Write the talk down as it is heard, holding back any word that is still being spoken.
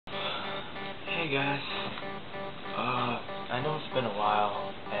guys, I know it's been a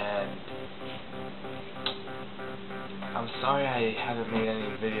while, and I'm sorry I haven't made any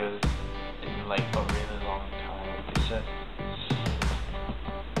videos in like a really long time. It's just,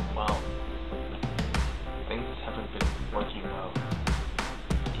 well, things haven't been working well.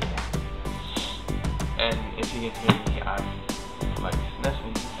 Yeah. And if you can hear me, I'm like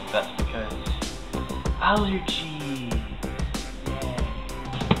sniffling, and that's because allergy.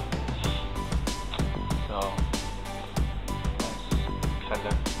 So that's kind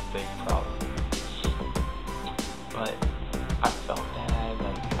of a big problem. But I felt bad,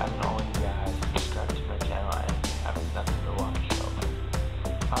 like having all you guys subscribe to my channel and having nothing to watch. So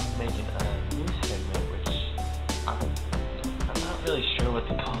I'm making a new segment, which I'm not really sure what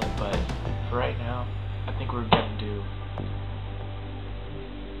to call it, but for right now, I think we're gonna do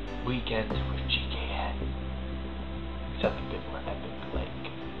Weekends with GkN. Except a bit more epic, like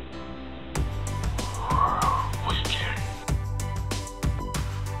Weekend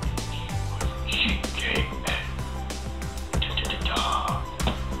with GkN.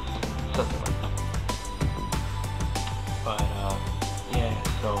 Something like that. But yeah,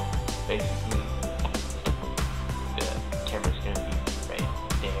 so basically the camera's gonna be right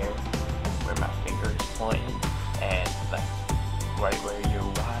there where my finger is pointing, and like right where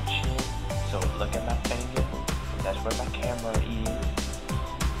you're watching. So look at my finger, and that's where my camera is,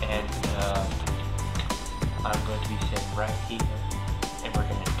 and I'm going to be sitting right here, and we're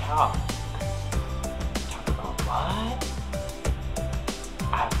going to talk. Talk about what?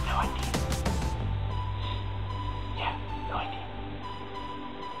 I have no idea. Yeah, no idea.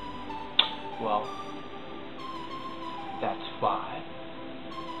 Well, that's why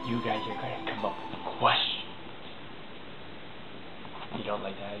you guys are going to come up with questions. You don't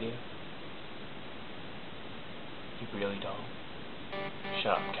like that idea? You really don't?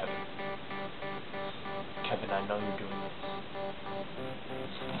 Shut up, Kevin. Kevin, I know you're doing this.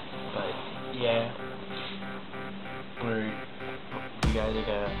 But, yeah. You guys are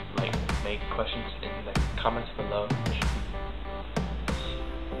gonna, like, make questions in the comments below.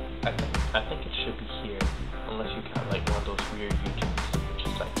 I think it should be here. Unless you got, like, one of those weird YouTubes, which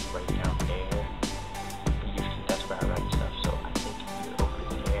is, like, right down there. Usually that's where I write stuff, so I think you're over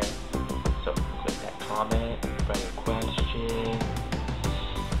there. So, click that comment, write a question.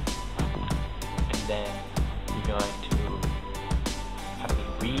 And then you're going to have me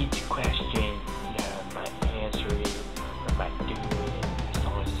read the question, you might answer it, or might do it, as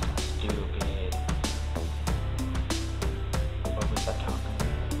long as it's not stupid. What was I talking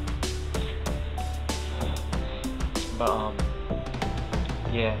about?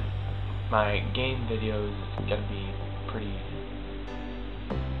 But, yeah, my game videos is gonna be pretty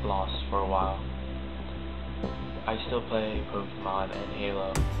lost for a while. I still play Pokemon and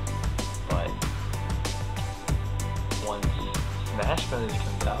Halo, but once Smash Brothers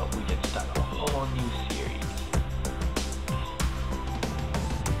comes out, we get to start a whole new series.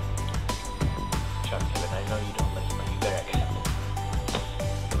 Chuck, Kevin, I know you don't listen, but you better accept it.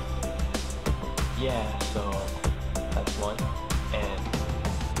 Yeah, so that's one. And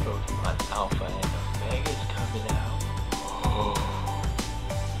Pokemon Alpha and Omega is coming out. Oh.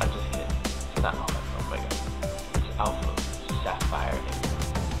 I'm just kidding. It's not Alpha and Omega. It's Alpha, Sapphire, and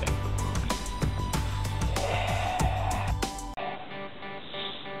Omega Ruby.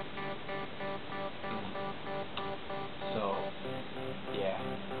 So, yeah,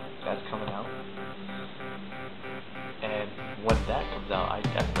 that's coming out. And when that comes out, I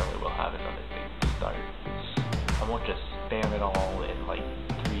definitely will have another thing to start. I won't just spam it all in like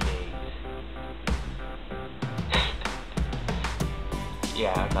 3 days.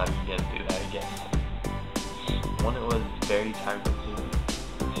 Yeah, I'm not even gonna do that, I guess. One, it was very time consuming.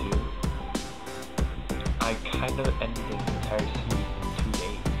 Two, I kind of ended the entire series in 2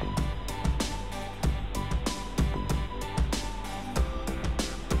 days.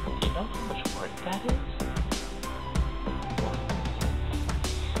 Do you know how much work that is?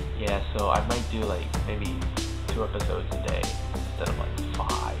 Yeah, so I might do like maybe 2 episodes a day instead of like 5.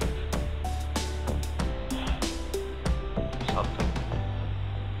 Something.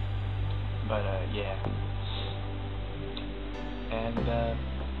 But yeah. And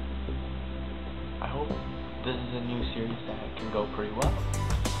I hope this is a new series that can go pretty well.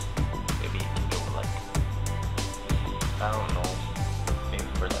 Maybe it can go like, I don't know, maybe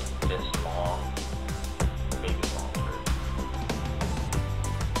for like this long, maybe longer.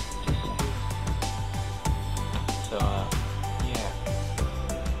 Just saying. So yeah.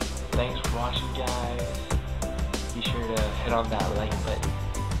 Thanks for watching, guys. Be sure to hit on that like button.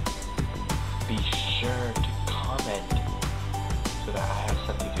 Be sure to comment so that I have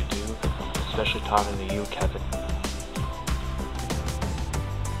something to do, especially talking to you, Kevin.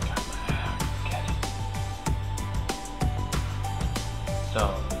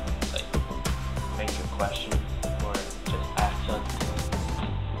 So, like, make a question or just ask something,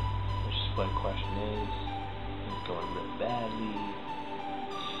 which is what a question is. It's going really badly,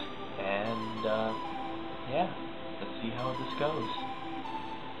 and yeah, let's see how this goes.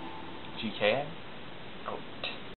 GkN.